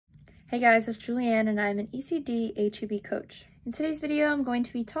Hey guys, it's Julianne and I'm an ECDHUB coach. In today's video, I'm going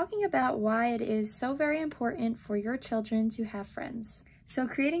to be talking about why it is so very important for your children to have friends. So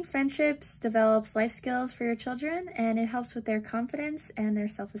creating friendships develops life skills for your children and it helps with their confidence and their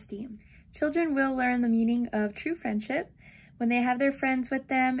self-esteem. Children will learn the meaning of true friendship when they have their friends with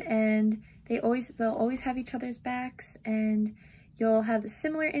them and they'll always have each other's backs and you'll have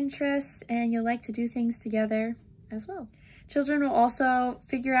similar interests and you'll like to do things together as well. Children will also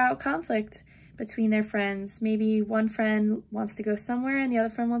figure out conflict between their friends. Maybe one friend wants to go somewhere and the other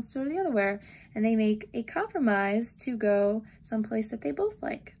friend wants to go the other way, and they make a compromise to go someplace that they both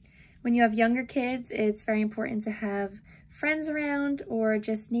like. When you have younger kids, it's very important to have friends around or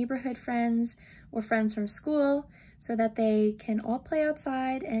just neighborhood friends or friends from school so that they can all play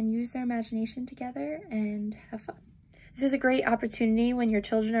outside and use their imagination together and have fun. This is a great opportunity when your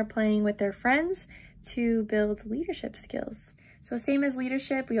children are playing with their friends to build leadership skills. So same as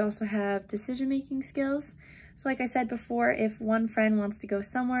leadership, we also have decision-making skills. So like I said before, if one friend wants to go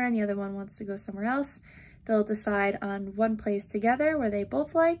somewhere and the other one wants to go somewhere else, they'll decide on one place together where they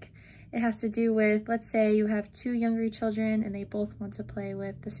both like. It has to do with, let's say you have two younger children and they both want to play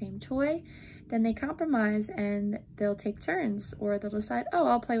with the same toy, then they compromise and they'll take turns, or they'll decide, oh,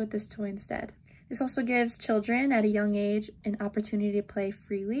 I'll play with this toy instead. This also gives children at a young age an opportunity to play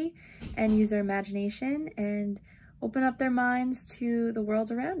freely and use their imagination and open up their minds to the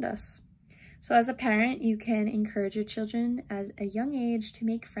world around us. So as a parent, you can encourage your children at a young age to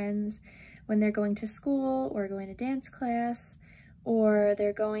make friends when they're going to school or going to dance class, or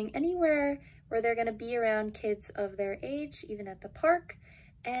they're going anywhere where they're going to be around kids of their age, even at the park,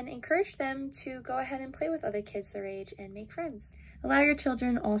 and encourage them to go ahead and play with other kids their age and make friends. Allow your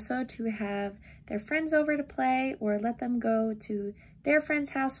children also to have their friends over to play, or let them go to their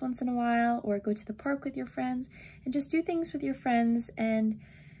friend's house once in a while, or go to the park with your friends and just do things with your friends. And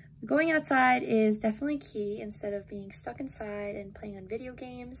going outside is definitely key. Instead of being stuck inside and playing on video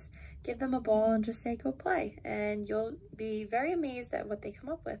games, give them a ball and just say, go play, and you'll be very amazed at what they come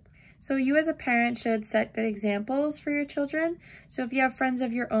up with. So you as a parent should set good examples for your children. So if you have friends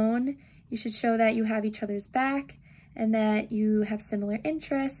of your own, you should show that you have each other's back and that you have similar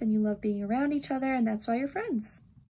interests and you love being around each other, and that's why you're friends.